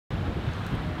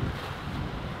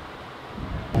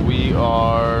We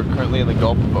are currently in the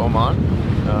Gulf of Oman,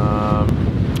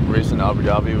 racing to Abu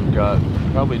Dhabi. We've got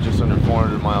probably just under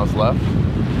 400 miles left.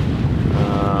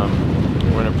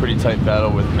 We're in a pretty tight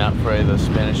battle with Mapfre, the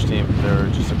Spanish team. They're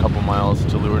just a couple miles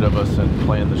to leeward of us and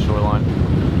playing the shoreline.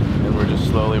 And we're just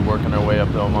slowly working our way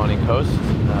up the Omani coast,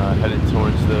 headed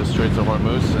towards the Straits of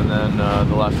Hormuz, and then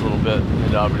the last little bit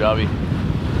into Abu Dhabi.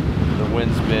 The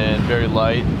wind's been very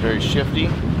light, very shifty,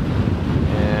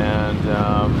 and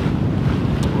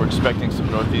we're expecting some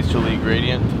northeasterly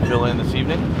gradient to fill in this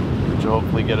evening, which will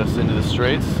hopefully get us into the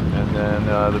Straits, and then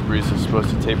the breeze is supposed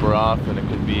to taper off, and it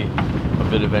could be a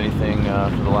bit of anything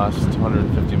for the last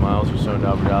 150 miles or so into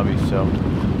Abu Dhabi. So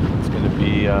it's going to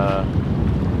be a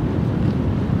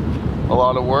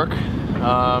lot of work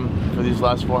for these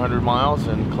last 400 miles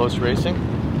and close racing,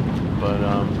 but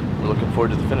we're looking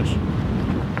forward to the finish.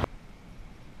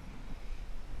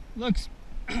 Looks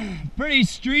pretty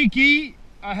streaky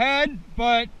ahead,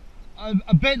 but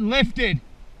a bit lifted.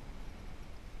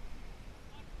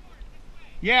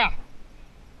 Yeah.